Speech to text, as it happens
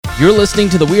You're listening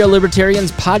to the We Are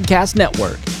Libertarians Podcast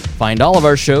Network. Find all of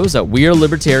our shows at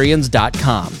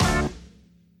wearelibertarians.com.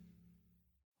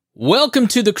 Welcome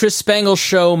to the Chris Spangle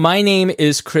Show. My name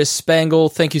is Chris Spangle.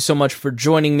 Thank you so much for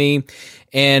joining me.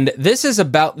 And this is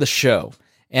about the show.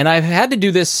 And I've had to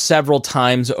do this several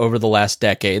times over the last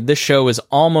decade. This show is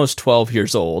almost 12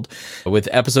 years old, with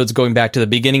episodes going back to the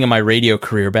beginning of my radio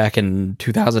career back in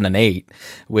 2008,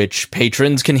 which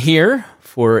patrons can hear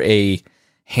for a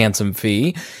handsome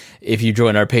fee if you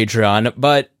join our Patreon.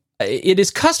 But it is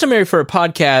customary for a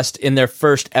podcast in their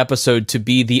first episode to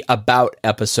be the about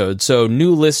episode. So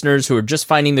new listeners who are just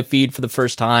finding the feed for the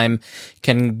first time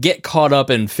can get caught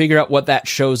up and figure out what that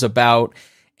show's about.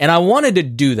 And I wanted to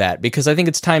do that because I think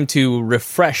it's time to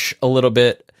refresh a little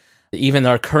bit, even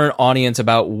our current audience,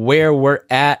 about where we're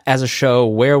at as a show,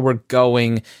 where we're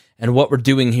going, and what we're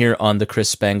doing here on the Chris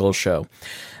Spangle Show.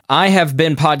 I have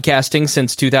been podcasting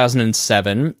since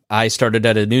 2007. I started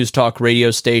at a news talk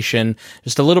radio station.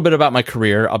 Just a little bit about my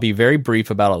career. I'll be very brief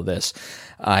about all this.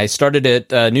 I started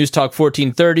at News Talk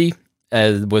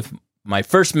 1430 with my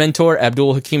first mentor,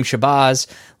 Abdul Hakim Shabazz,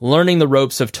 learning the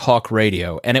ropes of talk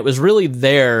radio. And it was really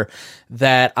there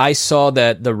that I saw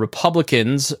that the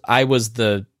Republicans, I was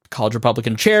the college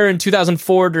Republican chair in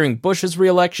 2004 during Bush's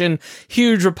reelection,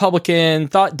 huge Republican,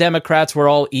 thought Democrats were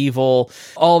all evil,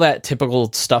 all that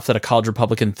typical stuff that a college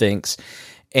Republican thinks.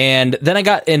 And then I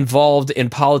got involved in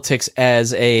politics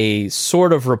as a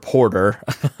sort of reporter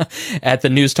at the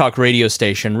News Talk radio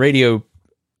station. Radio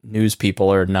news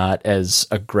people are not as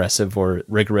aggressive or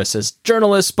rigorous as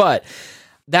journalists, but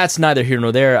that's neither here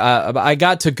nor there. I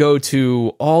got to go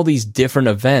to all these different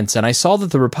events, and I saw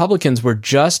that the Republicans were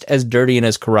just as dirty and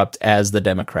as corrupt as the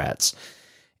Democrats.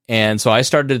 And so I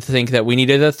started to think that we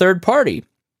needed a third party.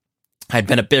 I'd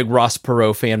been a big Ross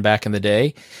Perot fan back in the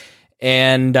day,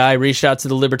 and I reached out to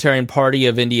the Libertarian Party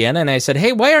of Indiana, and I said,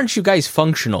 hey, why aren't you guys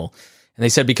functional? And they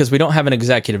said, because we don't have an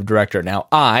executive director. Now,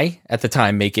 I, at the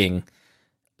time, making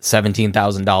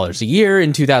 $17,000 a year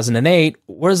in 2008,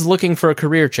 was looking for a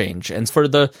career change. And for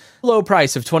the low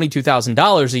price of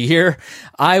 $22,000 a year,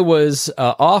 I was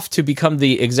off to become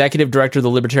the executive director of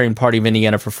the Libertarian Party of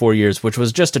Indiana for 4 years, which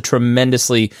was just a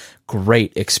tremendously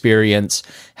great experience,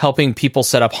 helping people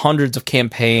set up hundreds of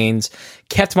campaigns,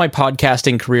 kept my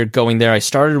podcasting career going there. I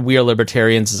started We Are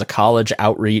Libertarians as a college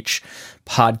outreach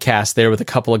podcast there with a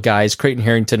couple of guys, Creighton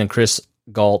Harrington and Chris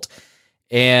Galt.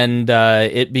 And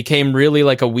it became really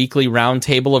like a weekly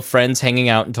roundtable of friends hanging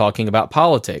out and talking about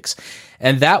politics.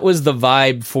 And that was the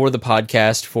vibe for the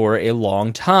podcast for a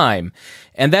long time.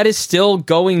 And that is still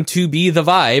going to be the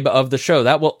vibe of the show.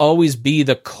 That will always be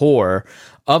the core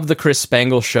of the Chris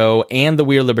Spangle Show and the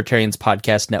We Are Libertarians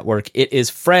Podcast Network. It is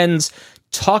friends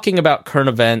talking about current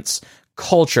events,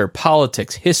 culture,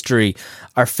 politics, history,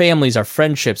 our families, our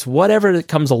friendships, whatever that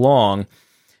comes along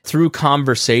through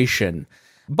conversation.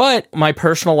 But my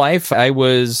personal life, I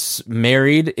was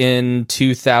married in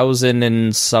 2000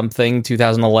 and something,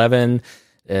 2011.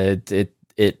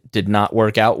 It did not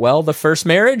work out well, the first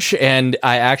marriage, and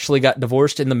I actually got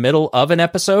divorced in the middle of an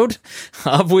episode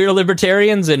of We Are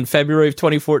Libertarians in February of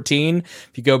 2014.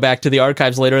 If you go back to the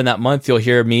archives later in that month, you'll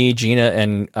hear me, Gina,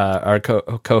 and our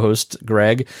co-host,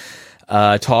 Greg,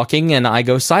 talking, and I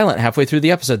go silent halfway through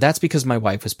the episode. That's because my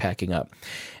wife was packing up.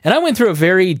 And I went through a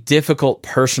very difficult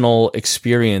personal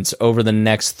experience over the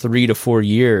next 3 to 4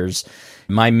 years.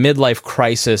 My midlife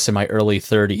crisis in my early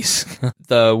 30s.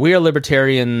 The We Are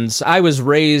Libertarians, I was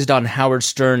raised on Howard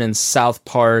Stern and South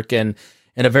Park and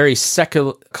in a very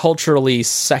culturally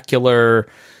secular,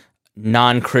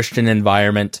 non-Christian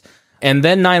environment. And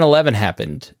then 9/11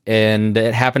 happened, and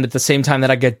it happened at the same time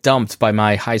that I got dumped by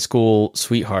my high school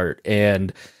sweetheart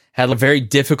and had a very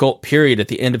difficult period at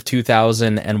the end of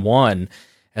 2001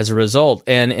 as a result,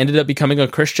 and ended up becoming a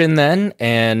Christian then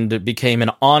and became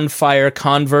an on-fire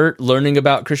convert, learning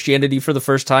about Christianity for the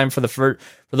first time for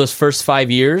those first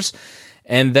 5 years.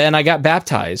 And then I got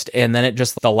baptized, and then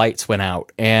the lights went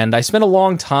out. And I spent a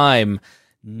long time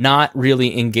not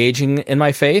really engaging in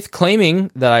my faith, claiming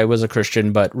that I was a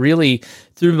Christian, but really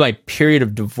through my period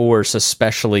of divorce,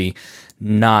 especially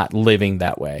not living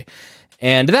that way.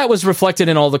 And that was reflected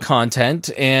in all the content,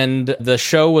 and the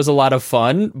show was a lot of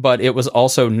fun, but it was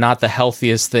also not the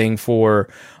healthiest thing for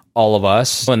all of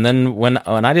us. And then when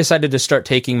I decided to start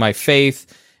taking my faith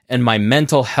and my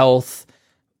mental health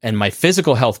and my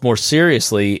physical health more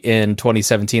seriously in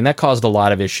 2017, that caused a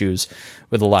lot of issues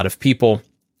with a lot of people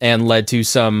and led to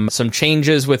some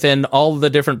changes within all of the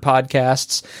different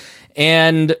podcasts.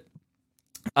 And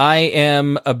I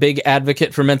am a big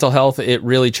advocate for mental health. It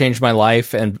really changed my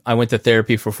life, and I went to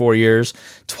therapy for 4 years.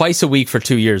 Twice a week for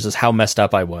 2 years is how messed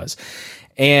up I was.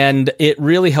 And it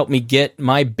really helped me get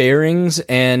my bearings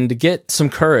and get some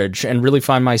courage and really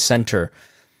find my center.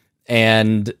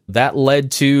 And that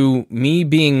led to me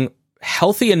being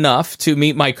healthy enough to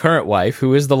meet my current wife,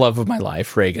 who is the love of my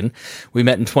life, Reagan. We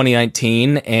met in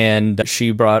 2019, and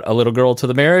she brought a little girl to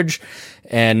the marriage,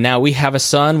 and now we have a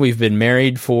son. We've been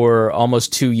married for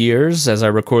almost 2 years, as I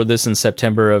record this in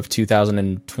September of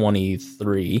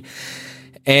 2023.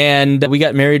 And we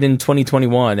got married in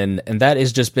 2021, and that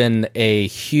has just been a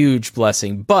huge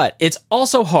blessing. But it's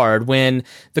also hard when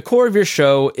the core of your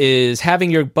show is having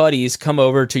your buddies come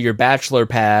over to your bachelor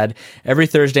pad every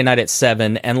Thursday night at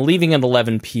 7 and leaving at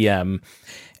 11 p.m.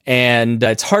 And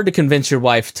it's hard to convince your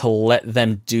wife to let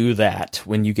them do that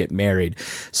when you get married.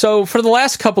 So for the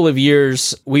last couple of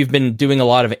years, we've been doing a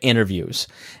lot of interviews.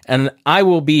 And I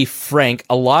will be frank,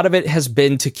 a lot of it has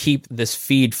been to keep this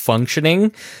feed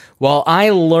functioning while I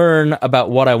learn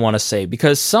about what I want to say,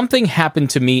 because something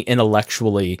happened to me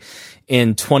intellectually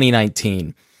in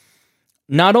 2019.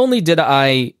 Not only did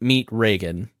I meet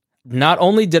Reagan, not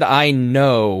only did I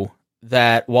know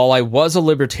that while I was a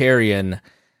libertarian,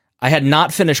 I had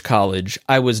not finished college,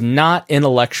 I was not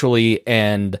intellectually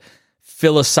and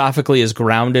philosophically as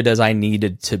grounded as I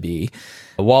needed to be.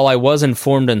 While I was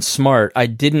informed and smart, I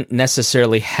didn't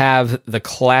necessarily have the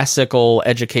classical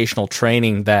educational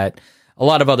training that a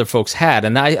lot of other folks had.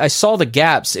 And I saw the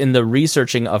gaps in the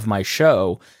researching of my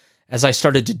show as I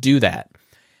started to do that.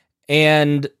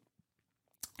 And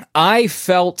I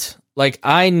felt like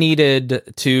I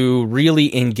needed to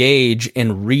really engage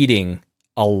in reading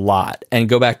a lot and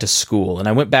go back to school. And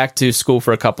I went back to school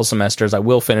for a couple semesters. I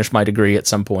will finish my degree at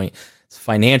some point. It's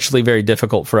financially very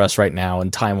difficult for us right now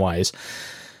and time-wise.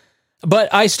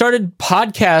 But I started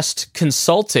podcast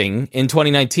consulting in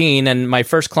 2019, and my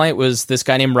first client was this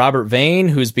guy named Robert Vane,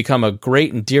 who's become a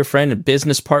great and dear friend and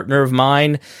business partner of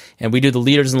mine. And we do the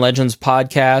Leaders and Legends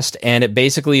podcast, and it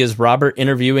basically is Robert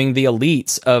interviewing the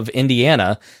elites of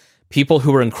Indiana, people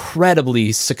who are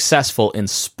incredibly successful in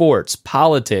sports,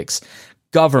 politics,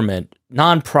 government,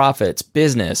 nonprofits,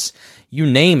 business, you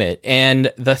name it.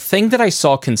 And the thing that I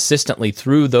saw consistently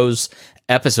through those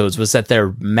episodes was that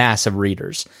they're massive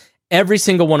readers. Every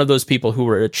single one of those people who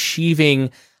were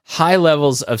achieving high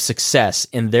levels of success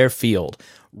in their field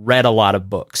read a lot of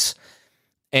books.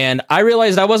 And I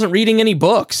realized I wasn't reading any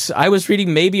books. I was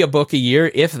reading maybe a book a year,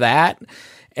 if that.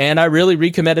 And I really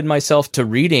recommitted myself to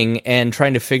reading and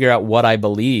trying to figure out what I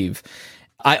believe.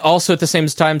 I also, at the same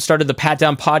time, started the Pat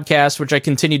Down podcast, which I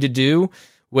continue to do,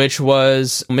 which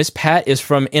was Miss Pat is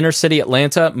from inner city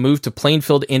Atlanta, moved to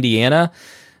Plainfield, Indiana.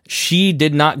 She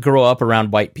did not grow up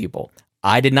around white people.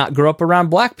 I did not grow up around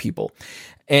black people.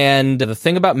 And the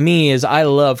thing about me is I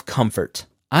love comfort.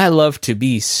 I love to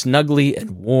be snugly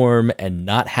and warm and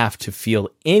not have to feel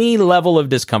any level of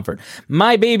discomfort.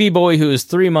 My baby boy, who is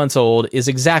 3 months old, is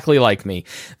exactly like me.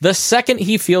 The second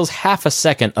he feels half a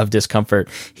second of discomfort,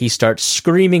 he starts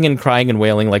screaming and crying and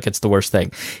wailing like it's the worst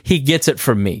thing. He gets it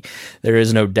from me. There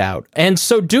is no doubt. And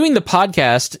so doing the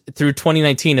podcast through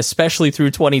 2019, especially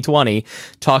through 2020,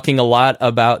 talking a lot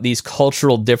about these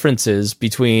cultural differences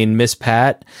between Miss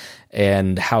Pat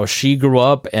and how she grew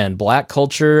up and black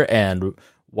culture and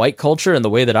white culture and the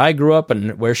way that I grew up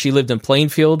and where she lived in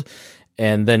Plainfield,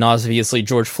 and then obviously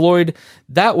George Floyd,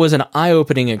 that was an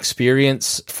eye-opening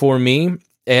experience for me.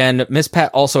 And Miss Pat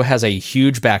also has a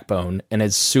huge backbone and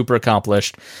is super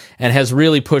accomplished and has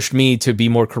really pushed me to be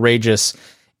more courageous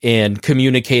in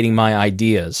communicating my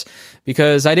ideas,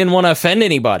 because I didn't want to offend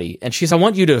anybody. And she's, I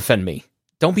want you to offend me.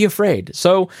 Don't be afraid.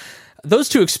 So those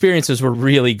two experiences were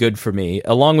really good for me,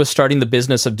 along with starting the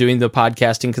business of doing the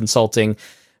podcasting consulting,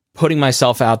 putting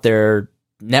myself out there,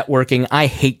 networking. I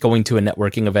hate going to a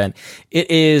networking event. It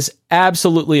is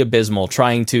absolutely abysmal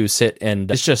trying to sit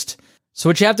and it's just... So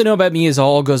what you have to know about me is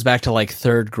all goes back to like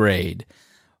third grade.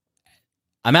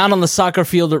 I'm out on the soccer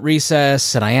field at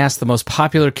recess and I ask the most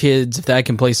popular kids if I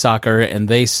can play soccer and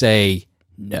they say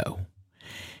no.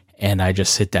 And I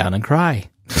just sit down and cry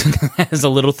as a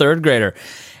little third grader.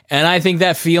 And I think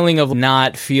that feeling of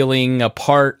not feeling a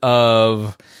part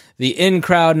of the in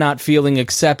crowd, not feeling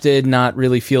accepted, not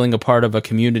really feeling a part of a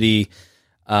community,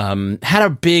 had a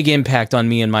big impact on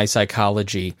me and my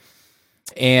psychology.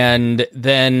 And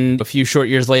then a few short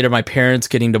years later, my parents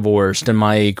getting divorced and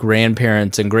my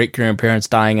grandparents and great-grandparents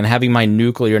dying and having my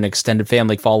nuclear and extended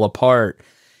family fall apart.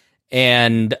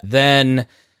 And then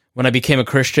when I became a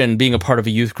Christian, being a part of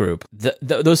a youth group,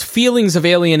 those feelings of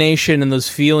alienation and those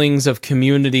feelings of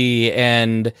community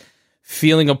and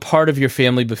feeling a part of your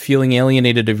family, but feeling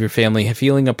alienated of your family,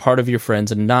 feeling a part of your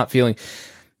friends and not feeling,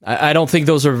 I don't think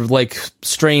those are like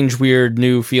strange, weird,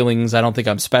 new feelings. I don't think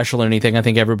I'm special or anything. I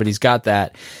think everybody's got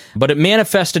that. But it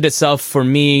manifested itself for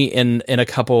me in a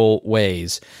couple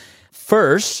ways.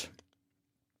 First,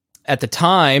 at the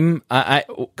time, I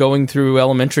going through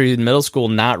elementary and middle school,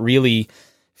 not really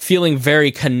feeling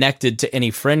very connected to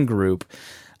any friend group,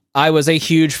 I was a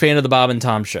huge fan of the Bob and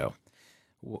Tom Show.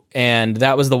 And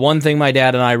that was the one thing my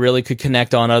dad and I really could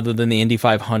connect on other than the Indy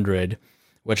 500,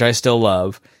 which I still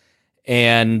love.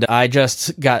 And I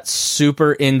just got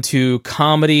super into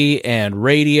comedy and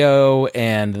radio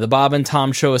and the Bob and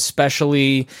Tom Show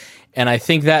especially. And I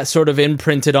think that sort of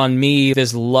imprinted on me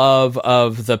this love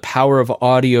of the power of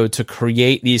audio to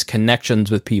create these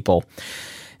connections with people.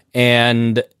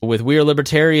 And with We Are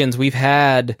Libertarians, we've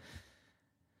had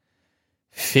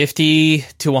 50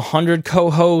 to 100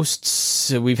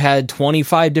 co-hosts. We've had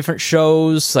 25 different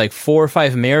shows. Like 4 or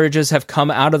 5 marriages have come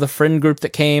out of the friend group that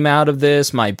came out of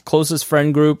this. My closest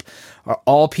friend group are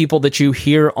all people that you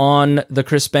hear on the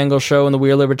Chris Spangle Show and the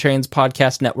We Are Libertarians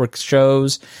podcast network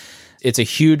shows. It's a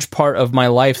huge part of my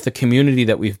life, the community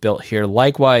that we've built here.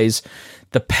 Likewise,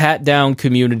 the Pat Down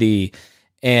community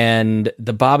and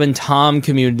the Bob and Tom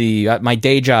community. My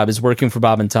day job is working for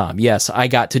Bob and Tom. Yes, I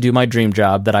got to do my dream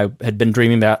job that I had been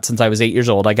dreaming about since I was 8 years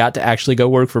old. I got to actually go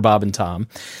work for Bob and Tom,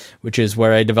 which is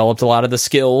where I developed a lot of the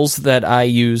skills that I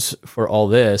use for all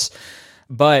this.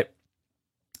 But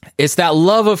it's that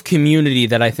love of community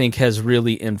that I think has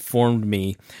really informed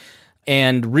me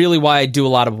and really why I do a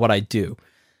lot of what I do.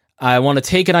 I want to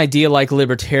take an idea like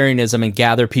libertarianism and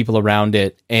gather people around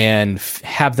it and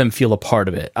have them feel a part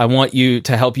of it. I want you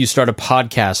to help you start a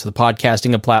podcast, the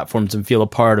podcasting of platforms, and feel a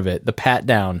part of it. The Pat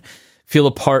Down, feel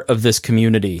a part of this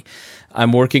community.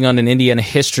 I'm working on an Indiana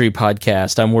history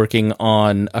podcast. I'm working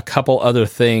on a couple other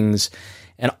things,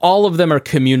 and all of them are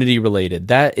community related.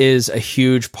 That is a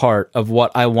huge part of what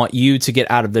I want you to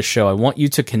get out of this show. I want you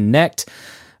to connect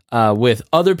with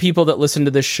other people that listen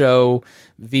to this show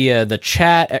via the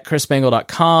chat at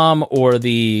chrisspangle.com or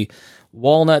the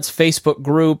Walnuts Facebook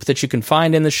group that you can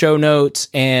find in the show notes,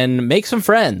 and make some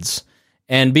friends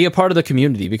and be a part of the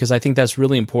community, because I think that's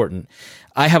really important.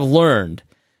 I have learned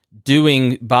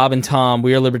doing Bob and Tom,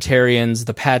 We Are Libertarians,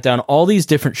 the Pat Down, all these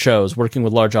different shows, working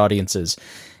with large audiences,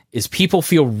 is people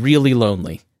feel really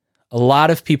lonely. A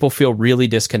lot of people feel really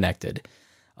disconnected.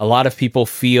 A lot of people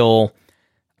feel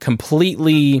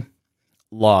completely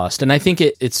lost. And I think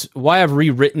it's why I've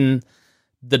rewritten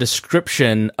the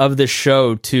description of this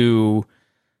show to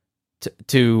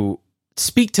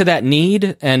speak to that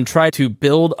need and try to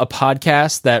build a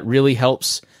podcast that really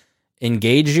helps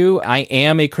engage you. I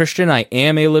am a Christian. I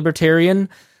am a libertarian.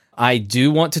 I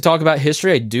do want to talk about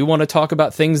history. I do want to talk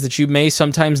about things that you may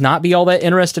sometimes not be all that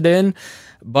interested in.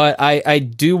 But I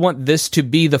do want this to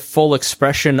be the full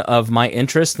expression of my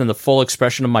interest and the full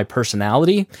expression of my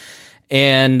personality.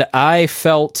 And I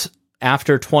felt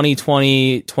after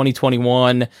 2020,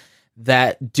 2021,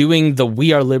 that doing the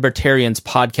We Are Libertarians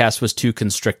podcast was too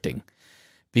constricting,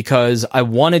 because I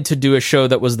wanted to do a show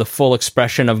that was the full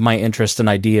expression of my interest and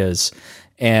ideas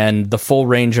and the full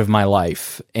range of my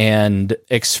life, and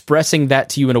expressing that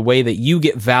to you in a way that you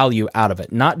get value out of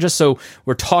it. Not just so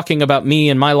we're talking about me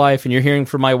and my life and you're hearing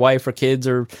from my wife or kids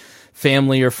or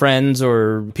family or friends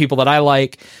or people that I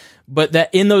like, but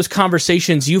that in those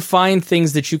conversations you find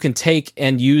things that you can take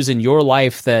and use in your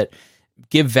life that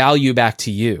give value back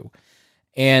to you.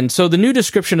 And so the new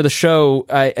description of the show,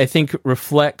 I think,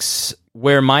 reflects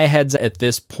where my head's at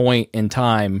this point in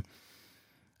time,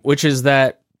 which is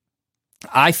that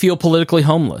I feel politically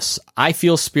homeless. I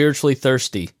feel spiritually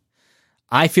thirsty.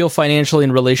 I feel financially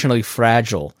and relationally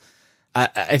fragile.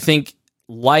 I think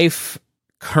life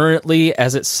currently,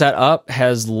 as it's set up,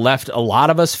 has left a lot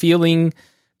of us feeling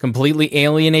completely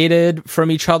alienated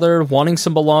from each other, wanting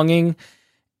some belonging.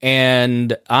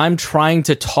 And I'm trying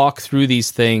to talk through these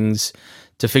things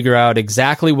to figure out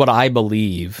exactly what I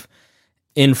believe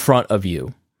in front of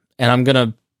you. And I'm going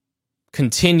to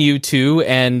continue to,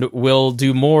 and will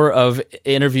do more of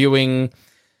interviewing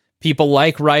people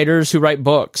like writers who write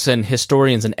books and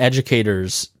historians and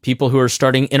educators, people who are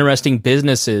starting interesting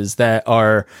businesses that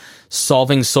are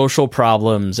solving social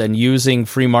problems and using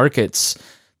free markets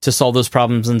to solve those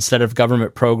problems instead of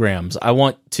government programs. I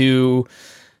want to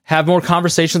have more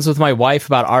conversations with my wife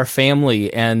about our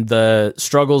family and the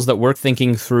struggles that we're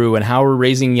thinking through and how we're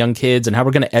raising young kids and how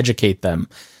we're going to educate them.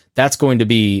 That's going to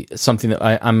be something that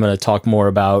I'm going to talk more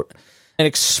about and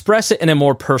express it in a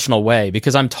more personal way,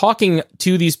 because I'm talking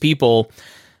to these people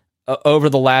over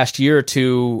the last year or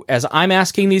two as I'm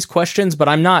asking these questions, but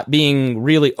I'm not being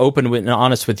really open and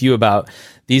honest with you about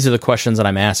these are the questions that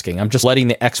I'm asking. I'm just letting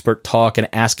the expert talk and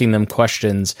asking them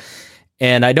questions.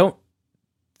 And I don't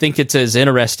think it's as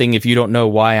interesting if you don't know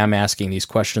why I'm asking these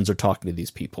questions or talking to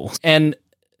these people. And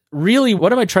really,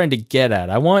 what am I trying to get at?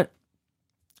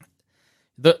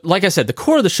 Like I said, the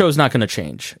core of the show is not going to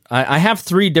change. I have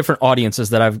 3 different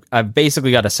audiences that I've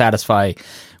basically got to satisfy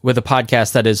with a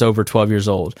podcast that is over 12 years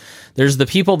old. There's the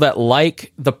people that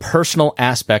like the personal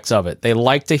aspects of it. They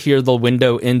like to hear the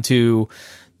window into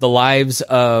the lives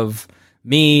of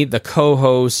me, the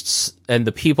co-hosts, and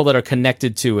the people that are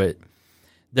connected to it.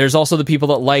 There's also the people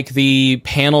that like the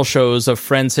panel shows of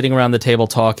friends sitting around the table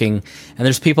talking, and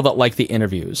there's people that like the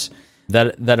interviews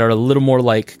that are a little more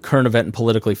like current event and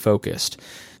politically focused.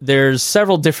 There's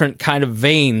several different kind of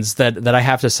veins that I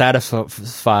have to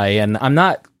satisfy, and I'm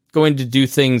not going to do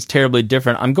things terribly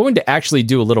different. I'm going to actually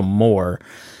do a little more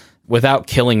without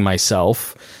killing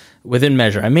myself within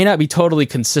measure. I may not be totally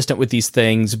consistent with these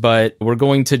things, but we're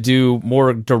going to do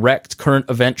more direct current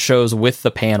event shows with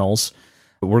the panels.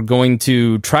 We're going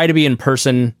to try to be in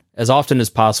person as often as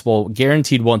possible,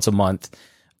 guaranteed once a month,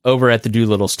 over at the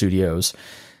Doolittle Studios,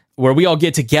 where we all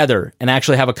get together and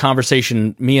actually have a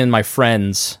conversation. Me and my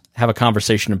friends have a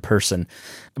conversation in person.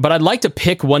 But I'd like to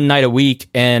pick one night a week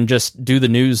and just do the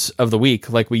news of the week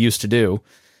like we used to do.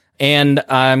 And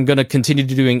I'm going to continue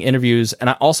to doing interviews. And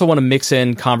I also want to mix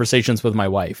in conversations with my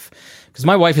wife, because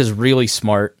my wife is really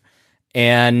smart.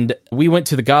 And we went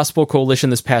to the Gospel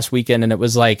Coalition this past weekend, and it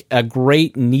was like a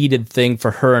great needed thing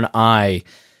for her and I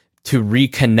to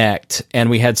reconnect. And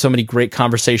we had so many great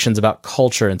conversations about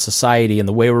culture and society and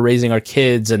the way we're raising our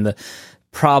kids and the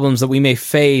problems that we may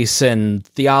face and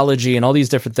theology and all these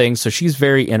different things. So she's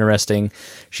very interesting.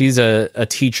 She's a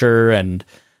teacher and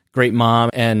great mom.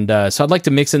 And so I'd like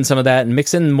to mix in some of that and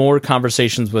mix in more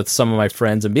conversations with some of my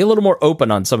friends and be a little more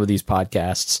open on some of these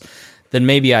podcasts than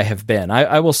maybe I have been.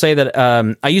 I will say that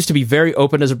I used to be very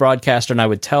open as a broadcaster, and I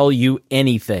would tell you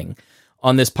anything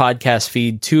on this podcast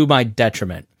feed to my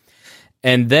detriment.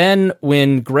 And then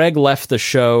when Greg left the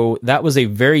show, that was a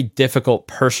very difficult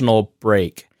personal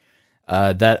break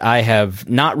that I have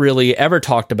not really ever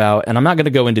talked about, and I'm not going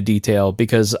to go into detail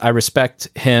because I respect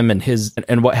him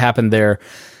and what happened there.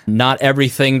 Not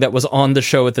everything that was on the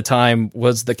show at the time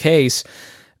was the case,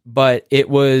 but it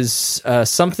was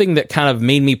something that kind of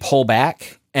made me pull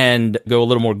back and go a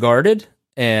little more guarded,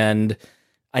 and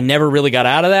I never really got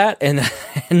out of that and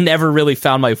never really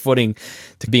found my footing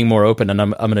to being more open, and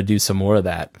I'm going to do some more of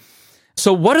that.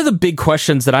 So what are the big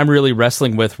questions that I'm really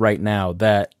wrestling with right now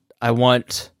that I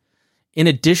want, in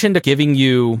addition to giving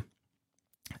you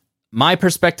my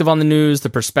perspective on the news,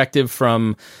 the perspective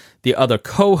from the other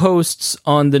co-hosts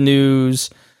on the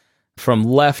news, from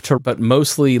left, but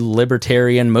mostly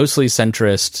libertarian, mostly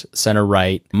centrist,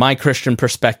 center-right, my Christian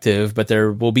perspective, but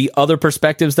there will be other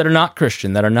perspectives that are not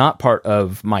Christian, that are not part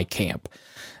of my camp,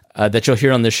 that you'll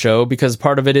hear on this show, because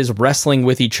part of it is wrestling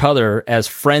with each other as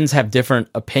friends have different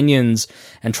opinions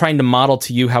and trying to model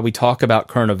to you how we talk about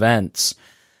current events.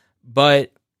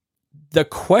 But the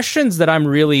questions that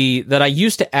I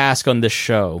used to ask on this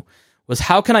show was,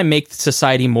 how can I make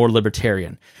society more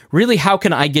libertarian? Really, how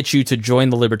can I get you to join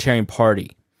the Libertarian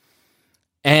Party?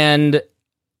 And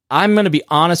I'm going to be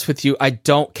honest with you, I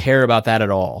don't care about that at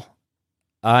all.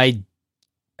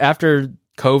 After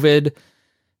COVID,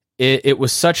 it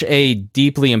was such a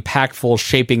deeply impactful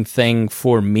shaping thing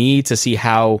for me to see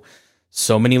how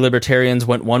so many libertarians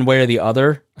went one way or the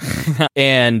other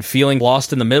and feeling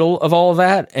lost in the middle of all of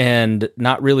that and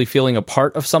not really feeling a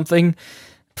part of something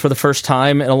for the first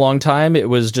time in a long time. It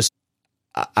was just,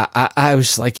 I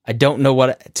was like, I don't know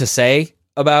what to say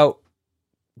about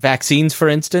vaccines, for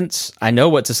instance. I know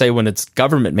what to say when it's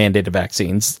government mandated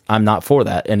vaccines. I'm not for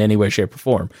that in any way, shape, or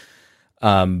form.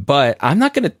 But I'm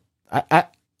not going to,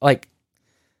 like,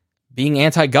 being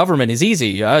anti-government is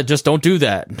easy. Just don't do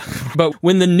that. But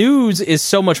when the news is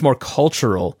so much more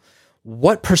cultural,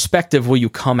 what perspective will you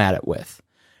come at it with?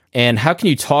 And how can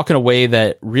you talk in a way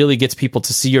that really gets people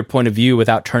to see your point of view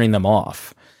without turning them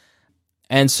off?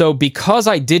 And so because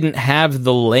I didn't have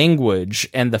the language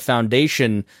and the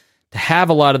foundation to have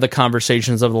a lot of the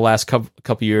conversations over the last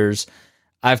couple years,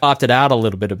 I've opted out a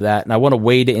little bit of that. And I want to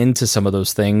wade into some of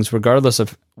those things, regardless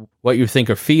of what you think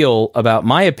or feel about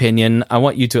my opinion. I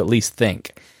want you to at least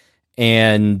think.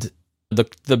 And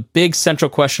the big central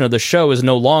question of the show is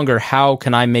no longer, how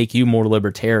can I make you more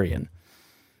libertarian?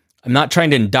 I'm not trying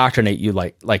to indoctrinate you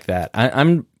like that.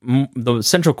 The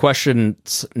central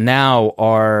questions now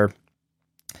are,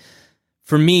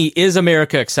 for me, is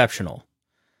America exceptional?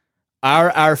 Are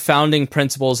our founding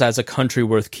principles as a country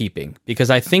worth keeping?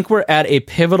 Because I think we're at a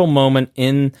pivotal moment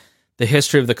in the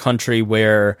history of the country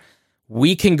where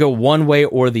we can go one way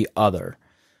or the other.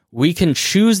 We can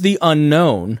choose the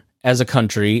unknown as a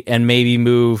country and maybe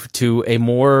move to a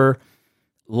more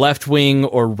left-wing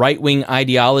or right-wing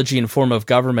ideology and form of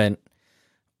government,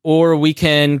 or we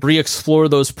can re-explore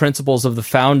those principles of the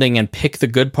founding and pick the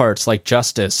good parts like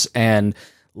justice and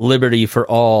liberty for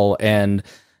all and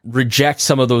reject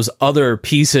some of those other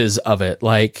pieces of it,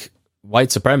 like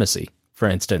white supremacy, for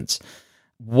instance.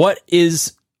 What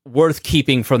is worth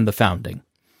keeping from the founding?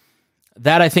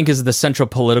 That, I think, is the central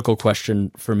political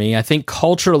question for me. I think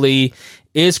culturally,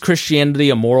 is Christianity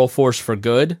a moral force for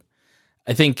good?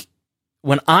 I think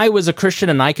when I was a Christian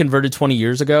and I converted 20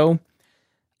 years ago,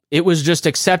 it was just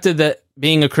accepted that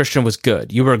being a Christian was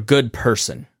good. You were a good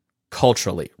person,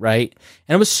 culturally, right?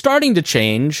 And it was starting to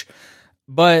change,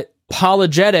 but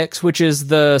apologetics, which is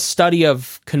the study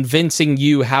of convincing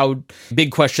you how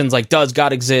big questions like, does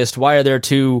God exist? Why are there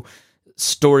two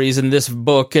stories in this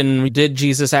book? And did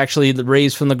Jesus actually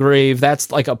raise from the grave?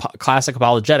 That's like a classic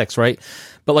apologetics, right?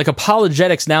 But like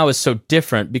apologetics now is so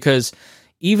different because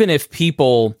even if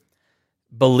people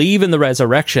believe in the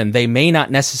resurrection, they may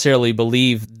not necessarily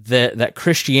believe that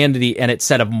Christianity and its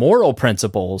set of moral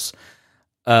principles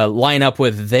line up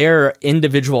with their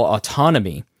individual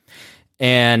autonomy.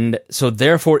 And so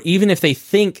therefore, even if they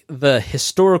think the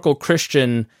historical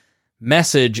Christian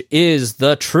message is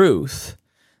the truth,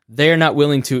 they're not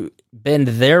willing to bend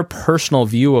their personal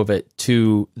view of it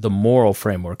to the moral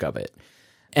framework of it.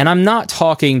 And I'm not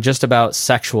talking just about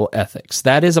sexual ethics.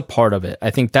 That is a part of it.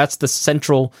 I think that's the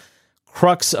central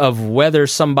crux of whether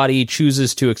somebody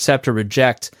chooses to accept or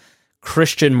reject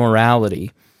Christian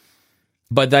morality.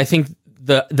 But I think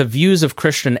the views of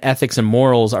Christian ethics and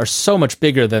morals are so much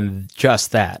bigger than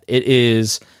just that. It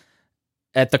is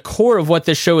at the core of what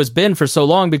this show has been for so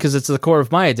long because it's the core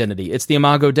of my identity. It's the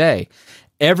Imago Dei.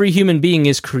 Every human being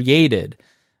is created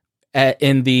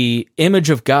in the image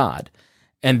of God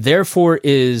and therefore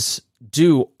is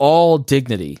due all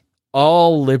dignity,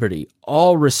 all liberty,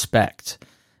 all respect.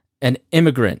 An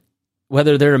immigrant,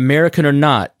 whether they're American or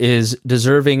not, is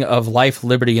deserving of life,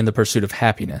 liberty, and the pursuit of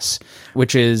happiness,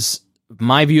 which is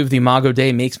my view of the Imago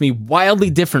Dei makes me wildly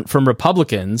different from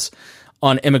Republicans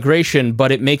on immigration,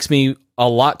 but it makes me a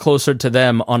lot closer to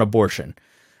them on abortion,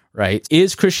 right?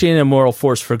 Is Christianity a moral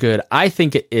force for good? I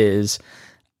think it is.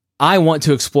 I want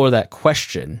to explore that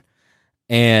question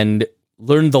and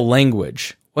learn the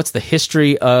language. What's the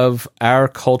history of our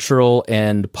cultural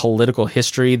and political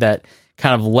history that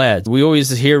kind of led? We always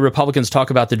hear Republicans talk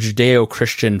about the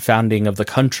Judeo-Christian founding of the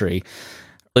country.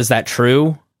 Is that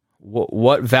true?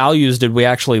 What values did we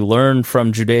actually learn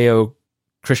from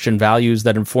Judeo-Christian values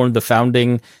that informed the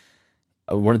founding?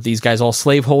 Weren't these guys all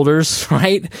slaveholders,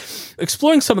 right?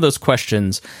 Exploring some of those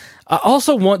questions. I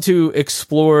also want to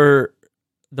explore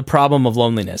the problem of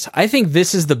loneliness. I think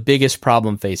this is the biggest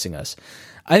problem facing us.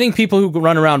 I think people who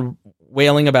run around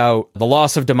wailing about the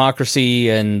loss of democracy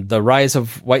and the rise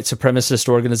of white supremacist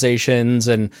organizations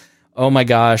and, oh my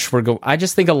gosh, I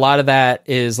just think a lot of that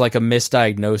is like a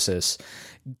misdiagnosis.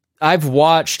 I've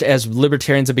watched as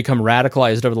libertarians have become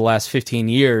radicalized over the last 15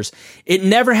 years. It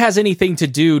never has anything to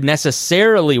do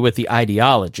necessarily with the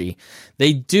ideology.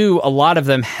 They do, a lot of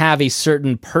them have a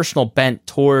certain personal bent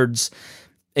towards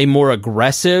a more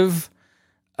aggressive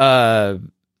thought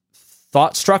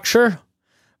structure.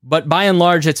 But by and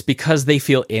large, it's because they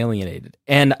feel alienated.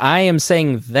 And I'm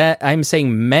saying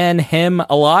men, him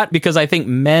a lot, because I think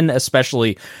men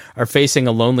especially are facing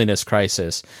a loneliness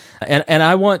crisis. And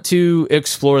I want to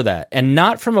explore that. And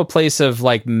not from a place of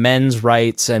like men's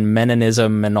rights and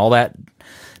meninism and all that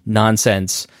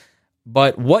nonsense.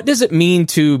 But what does it mean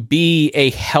to be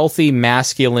a healthy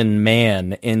masculine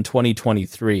man in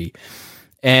 2023?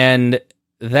 And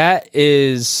that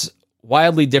is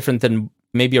wildly different than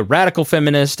maybe a radical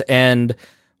feminist and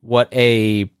what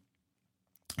a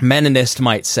meninist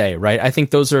might say, right? I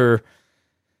think those are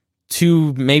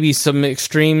two, maybe some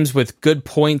extremes with good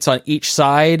points on each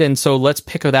side. And so let's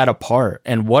pick that apart.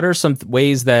 And what are some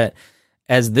ways that,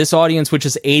 as this audience, which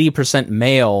is 80%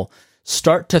 male,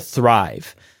 start to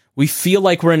thrive? We feel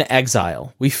like we're in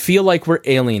exile. We feel like we're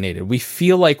alienated. We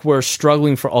feel like we're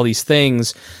struggling for all these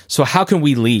things. So how can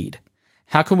we lead?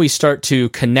 How can we start to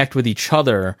connect with each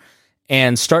other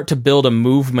and start to build a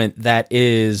movement that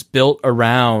is built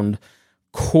around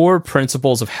core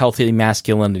principles of healthy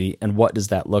masculinity, and what does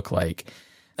that look like?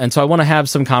 And so I want to have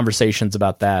some conversations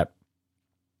about that.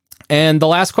 And the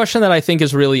last question that I think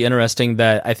is really interesting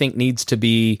that I think needs to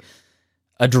be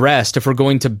addressed if we're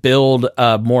going to build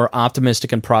a more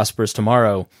optimistic and prosperous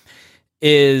tomorrow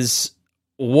is,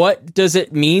 what does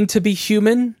it mean to be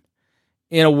human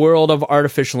in a world of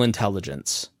artificial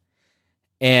intelligence?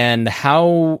 And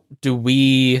how do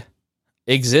we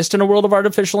exist in a world of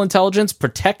artificial intelligence,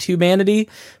 protect humanity,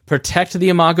 protect the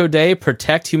Imago Dei,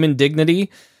 protect human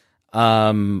dignity.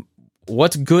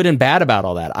 What's good and bad about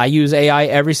all that? I use AI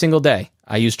every single day.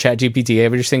 I use ChatGPT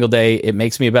every single day. It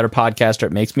makes me a better podcaster.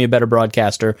 It makes me a better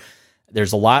broadcaster.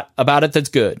 There's a lot about it that's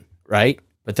good, right?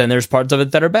 But then there's parts of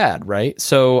it that are bad, right?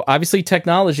 So obviously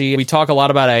technology, we talk a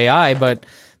lot about AI, but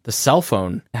the cell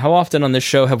phone, how often on this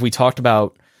show have we talked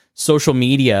about social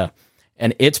media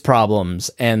and its problems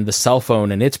and the cell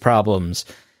phone and its problems?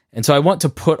 And so I want to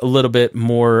put a little bit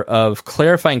more of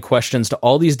clarifying questions to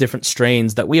all these different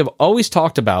strains that we have always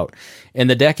talked about in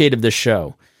the decade of this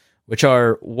show, which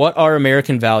are, what are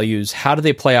American values? How do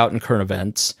they play out in current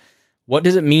events? What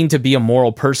does it mean to be a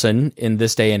moral person in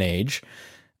this day and age?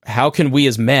 How can we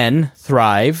as men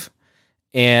thrive?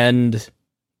 And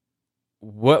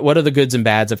what are the goods and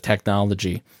bads of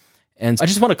technology? And I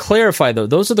just want to clarify, though,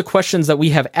 those are the questions that we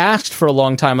have asked for a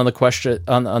long time on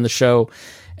the show,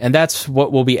 and that's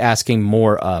what we'll be asking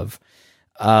more of.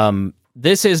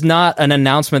 This is not an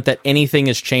announcement that anything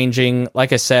is changing.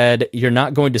 Like I said, you're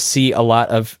not going to see a lot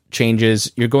of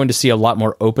changes. You're going to see a lot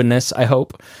more openness, I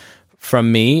hope,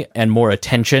 from me, and more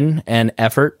attention and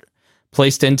effort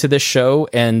placed into this show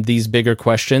and these bigger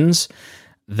questions.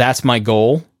 That's my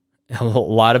goal. A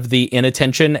lot of the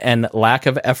inattention and lack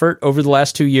of effort over the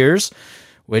last 2 years,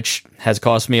 which has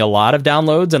cost me a lot of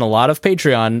downloads and a lot of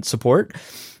Patreon support.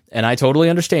 And I totally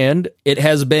understand. It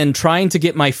has been trying to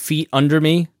get my feet under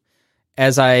me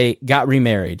as I got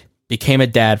remarried, became a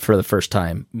dad for the first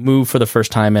time, moved for the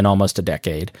first time in almost a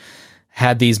decade,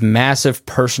 had these massive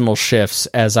personal shifts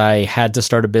as I had to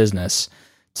start a business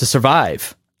to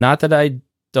survive. Not that I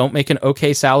don't make an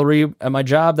okay salary at my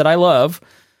job that I love,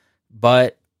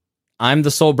 but I'm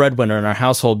the sole breadwinner in our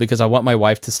household because I want my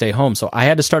wife to stay home. So I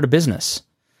had to start a business.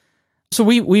 So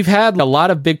we've had a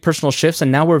lot of big personal shifts,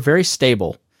 and now we're very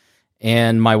stable.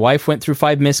 And my wife went through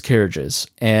 5 miscarriages,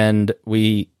 and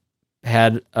we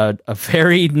had a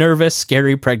very nervous,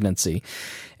 scary pregnancy.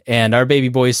 And our baby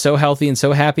boy is so healthy and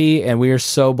so happy, and we are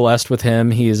so blessed with him.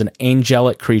 He is an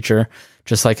angelic creature,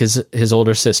 just like his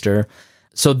older sister.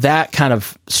 So that kind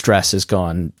of stress is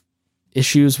gone.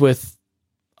 Issues with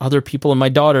other people in my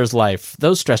daughter's life,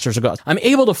 those stressors are gone. I'm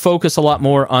able to focus a lot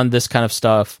more on this kind of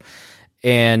stuff.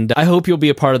 And I hope you'll be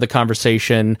a part of the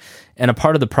conversation and a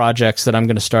part of the projects that I'm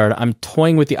going to start. I'm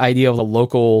toying with the idea of a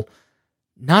local,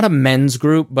 not a men's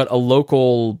group, but a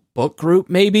local book group,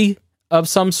 maybe, of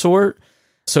some sort.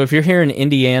 So if you're here in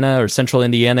Indiana or Central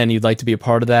Indiana and you'd like to be a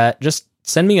part of that, just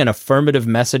send me an affirmative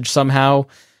message somehow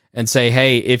and say,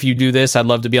 hey, if you do this, I'd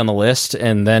love to be on the list.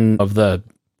 And then of the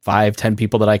 5-10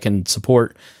 people that I can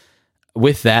support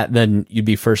with that, then you'd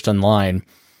be first in line.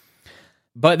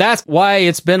 But that's why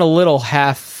it's been a little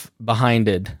half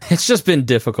behinded. It's just been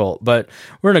difficult, but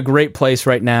we're in a great place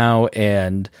right now,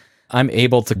 and I'm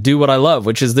able to do what I love,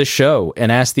 which is this show,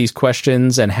 and ask these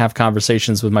questions and have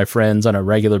conversations with my friends on a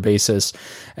regular basis,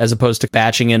 as opposed to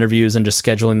batching interviews and just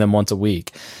scheduling them once a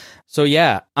week. So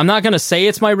yeah, I'm not going to say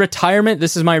it's my retirement.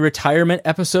 This is my retirement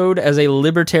episode as a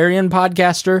libertarian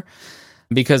podcaster,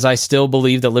 because I still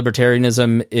believe that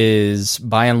libertarianism is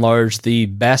by and large the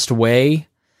best way.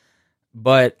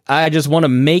 But I just want to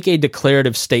make a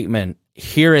declarative statement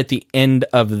here at the end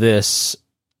of this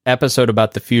episode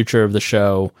about the future of the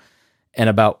show and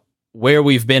about where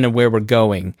we've been and where we're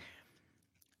going,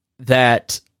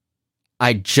 that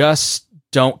I just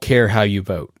don't care how you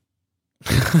vote.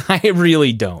 I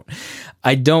really don't.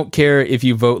 I don't care if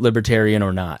you vote libertarian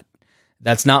or not.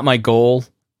 That's not my goal.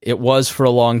 It was for a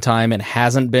long time and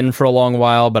hasn't been for a long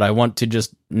while, but I want to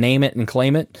just name it and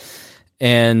claim it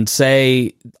and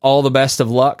say all the best of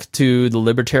luck to the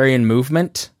libertarian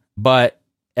movement. But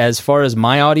as far as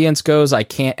my audience goes, I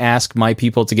can't ask my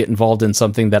people to get involved in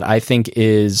something that I think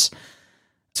is...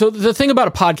 So the thing about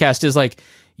a podcast is, like,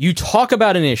 you talk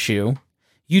about an issue,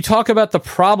 you talk about the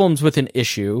problems with an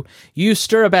issue, you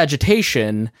stir up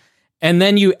agitation, and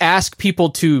then you ask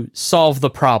people to solve the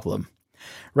problem,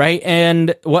 right?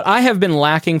 And what I have been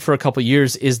lacking for a couple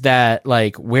years is that,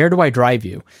 like, where do I drive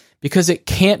you? Because it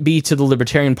can't be to the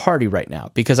Libertarian Party right now,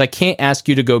 because I can't ask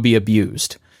you to go be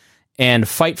abused and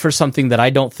fight for something that I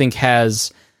don't think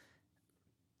has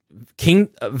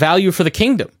value for the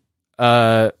kingdom,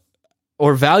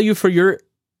 or value for your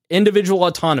individual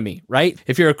autonomy, right?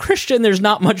 If you're a Christian, there's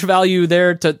not much value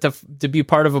there to be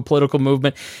part of a political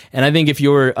movement. And I think if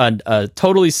you're a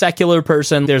totally secular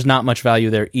person, there's not much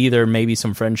value there either, maybe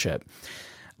some friendship.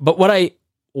 But what I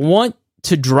want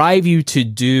to drive you to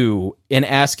do in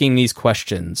asking these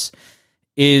questions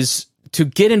is to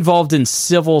get involved in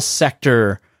civil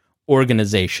sector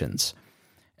organizations.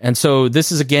 And so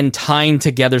this is, again, tying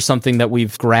together something that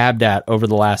we've grabbed at over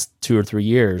the last 2 or 3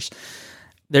 years.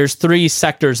 There's 3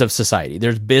 sectors of society.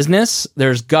 There's business,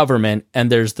 there's government,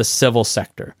 and there's the civil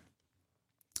sector.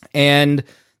 And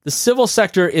the civil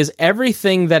sector is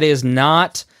everything that is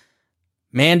not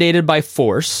mandated by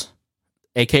force,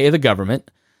 aka the government.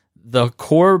 The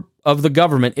core of the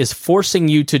government is forcing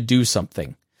you to do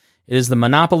something. It is the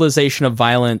monopolization of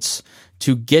violence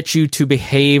to get you to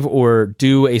behave or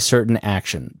do a certain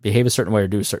action, behave a certain way or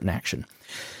do a certain action.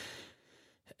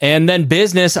 And then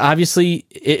business, obviously,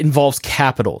 it involves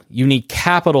capital. You need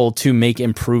capital to make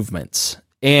improvements.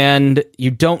 And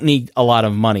you don't need a lot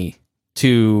of money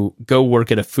to go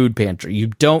work at a food pantry. You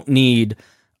don't need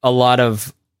a lot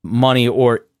of money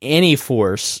or any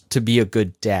force to be a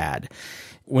good dad.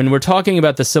 When we're talking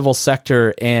about the civil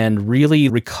sector and really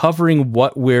recovering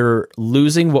what we're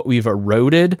losing, what we've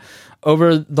eroded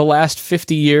over the last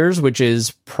 50 years, which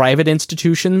is private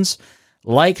institutions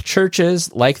like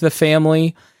churches, like the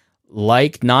family,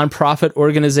 like nonprofit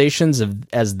organizations,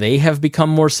 as they have become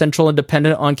more central and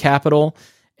dependent on capital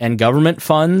and government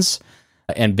funds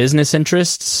and business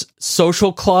interests,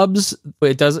 social clubs.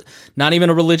 It doesn't, not even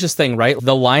a religious thing, right?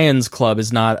 The Lions Club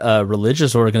is not a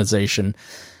religious organization.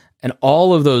 And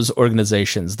all of those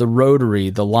organizations, the Rotary,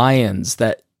 the Lions,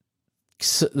 that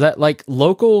like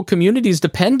local communities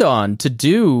depend on to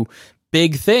do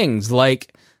big things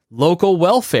like local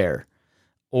welfare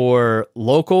or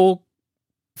local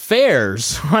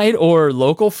fairs, right? Or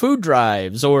local food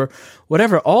drives or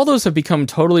whatever. All those have become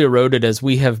totally eroded as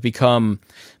we have become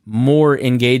more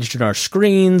engaged in our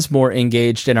screens, more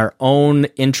engaged in our own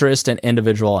interest and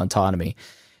individual autonomy.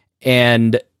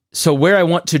 And so where I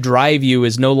want to drive you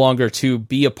is no longer to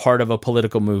be a part of a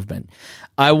political movement.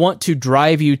 I want to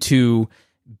drive you to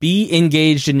be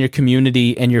engaged in your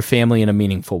community and your family in a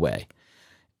meaningful way.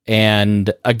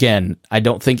 And again, I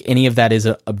don't think any of that is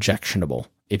objectionable.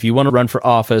 If you want to run for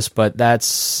office, but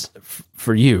that's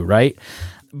for you, right?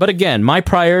 But again, my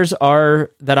priors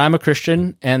are that I'm a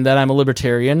Christian and that I'm a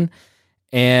libertarian,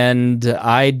 and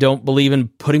I don't believe in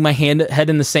putting my head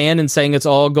in the sand and saying it's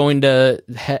all going to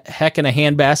heck in a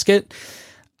handbasket.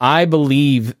 I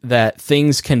believe that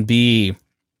things can be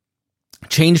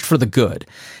changed for the good.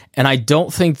 And I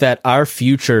don't think that our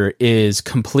future is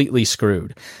completely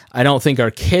screwed. I don't think our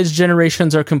kids'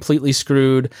 generations are completely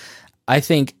screwed. I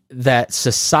think that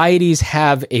societies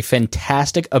have a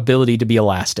fantastic ability to be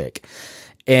elastic,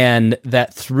 and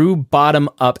that through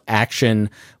bottom-up action,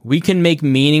 we can make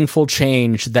meaningful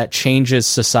change that changes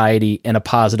society in a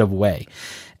positive way.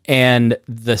 And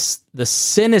the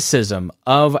cynicism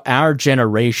of our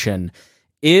generation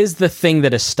is the thing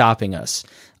that is stopping us.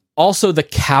 Also, the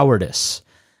cowardice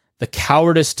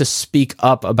to speak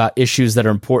up about issues that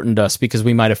are important to us because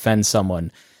we might offend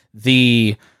someone.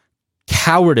 The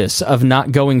cowardice of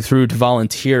not going through to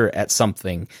volunteer at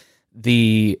something.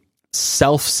 The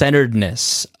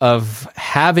self-centeredness of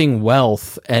having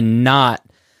wealth and not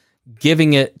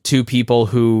giving it to people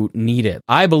who need it.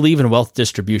 I believe in wealth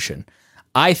distribution.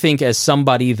 I think as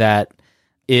somebody that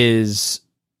is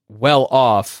well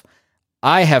off,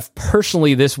 I have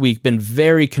personally this week been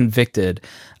very convicted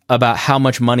about how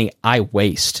much money I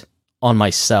waste on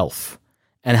myself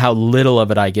and how little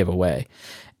of it I give away.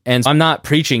 And I'm not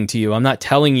preaching to you. I'm not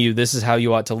telling you this is how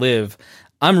you ought to live.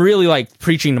 I'm really like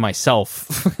preaching to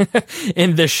myself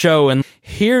in this show. And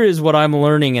here is what I'm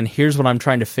learning, and here's what I'm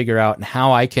trying to figure out, and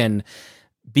how I can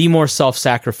be more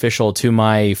self-sacrificial to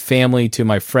my family, to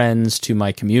my friends, to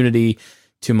my community,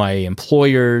 to my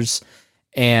employers.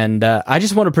 And I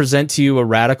just want to present to you a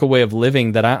radical way of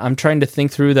living that I'm trying to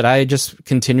think through, that I just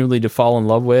continually to fall in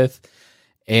love with.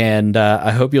 And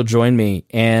I hope you'll join me.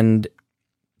 And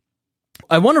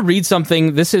I want to read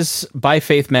something. This is by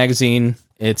Faith Magazine.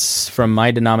 It's from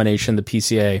my denomination, the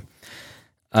PCA.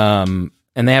 And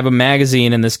they have a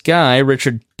magazine, and this guy,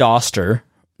 Richard Doster,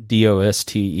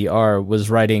 Doster, was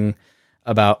writing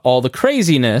about all the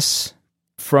craziness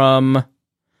from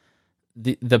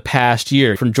the past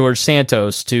year, from George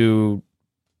Santos to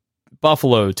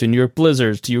Buffalo to New York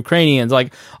Blizzards to Ukrainians,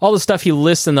 like all the stuff he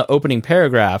lists in the opening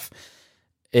paragraph.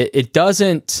 It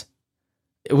doesn't,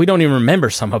 we don't even remember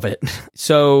some of it.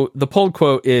 So the pulled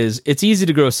quote is, "It's easy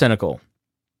to grow cynical,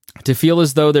 to feel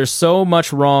as though there's so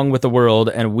much wrong with the world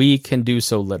and we can do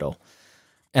so little."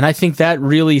 And I think that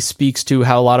really speaks to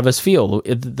how a lot of us feel.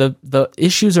 The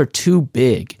issues are too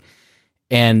big,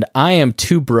 and I am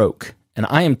too broke, and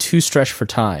I am too stretched for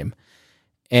time,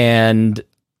 and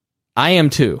I am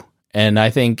too. And I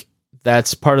think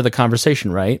that's part of the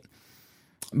conversation, right?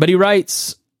 But he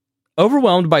writes,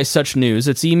 Overwhelmed by such news,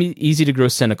 it's easy to grow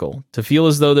cynical, to feel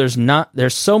as though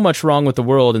there's so much wrong with the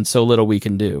world and so little we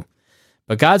can do.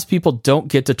 But God's people don't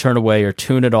get to turn away or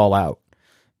tune it all out.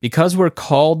 Because we're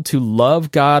called to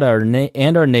love God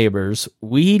and our neighbors,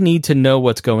 we need to know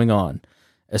what's going on,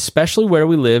 especially where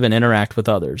we live and interact with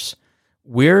others.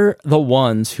 We're the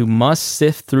ones who must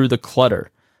sift through the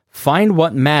clutter, find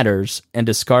what matters, and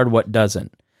discard what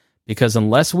doesn't. Because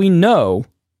unless we know,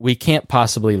 we can't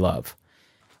possibly love.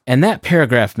 And that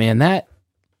paragraph, man, I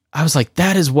was like,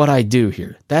 that is what I do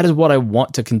here. That is what I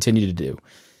want to continue to do,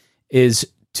 is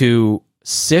to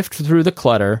sift through the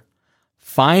clutter,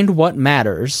 find what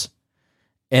matters,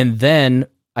 and then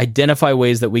identify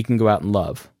ways that we can go out and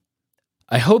love.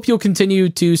 I hope you'll continue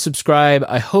to subscribe.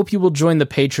 I hope you will join the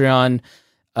Patreon.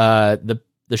 The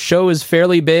show is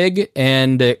fairly big,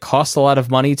 and it costs a lot of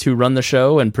money to run the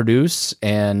show and produce.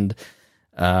 And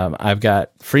I've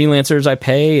got freelancers I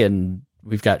pay, and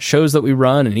we've got shows that we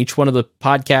run, and each one of the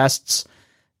podcasts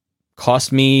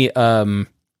cost me a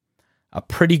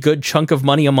pretty good chunk of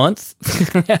money a month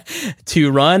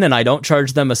to run, and I don't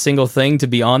charge them a single thing to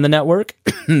be on the network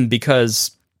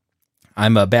because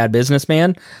I'm a bad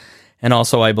businessman. And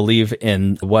also I believe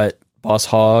in what Boss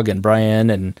Hogg and Brian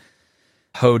and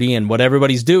Hody and what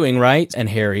everybody's doing, right? And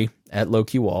Harry at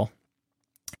Low-Key Wall.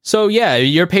 So yeah,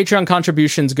 your Patreon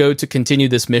contributions go to continue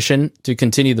this mission, to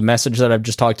continue the message that I've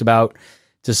just talked about,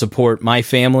 to support my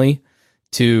family,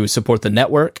 to support the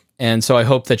network. And so I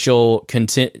hope that you'll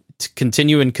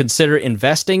continue and consider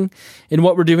investing in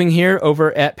what we're doing here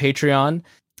over at Patreon.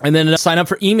 And then sign up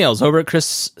for emails over at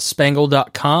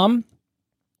chrisspangle.com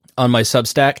on my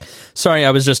Substack. Sorry,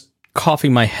 I was just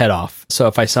coughing my head off. So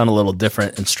if I sound a little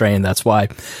different and strained, that's why.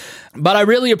 But I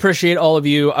really appreciate all of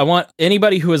you. I want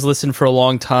anybody who has listened for a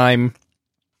long time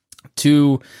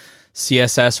to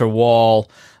CSS or Wall,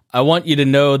 I want you to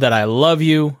know that I love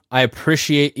you. I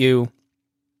appreciate you.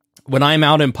 When I'm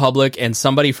out in public and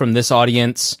somebody from this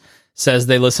audience says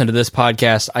they listen to this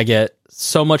podcast, I get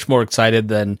so much more excited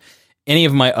than any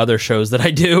of my other shows that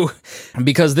I do,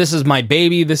 because this is my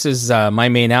baby. This is my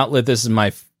main outlet. This is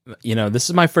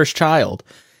my first child.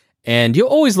 And you'll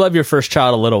always love your first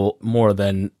child a little more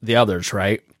than the others,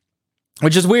 right?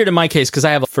 Which is weird in my case, because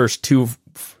I have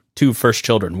two first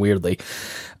children, weirdly.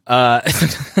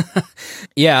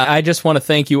 Yeah, I just want to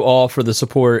thank you all for the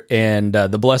support and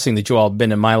the blessing that you all have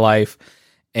been in my life,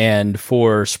 and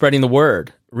for spreading the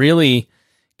word, really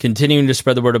continuing to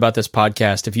spread the word about this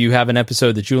podcast. If you have an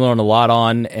episode that you learn a lot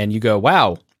on and you go,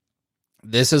 wow,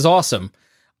 this is awesome.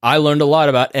 I learned a lot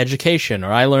about education,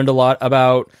 or I learned a lot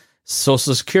about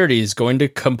Social Security is going to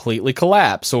completely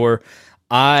collapse, or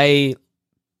I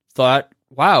thought,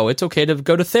 wow, it's okay to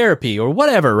go to therapy, or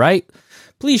whatever, right?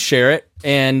 Please share it,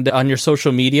 and on your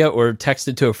social media, or text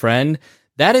it to a friend.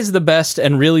 That is the best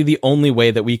and really the only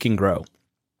way that we can grow.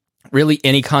 Really,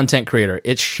 any content creator,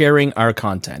 it's sharing our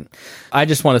content. I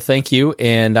just want to thank you,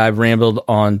 and I've rambled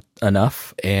on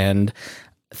enough, and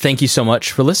thank you so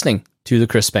much for listening to The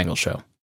Chris Spangle Show.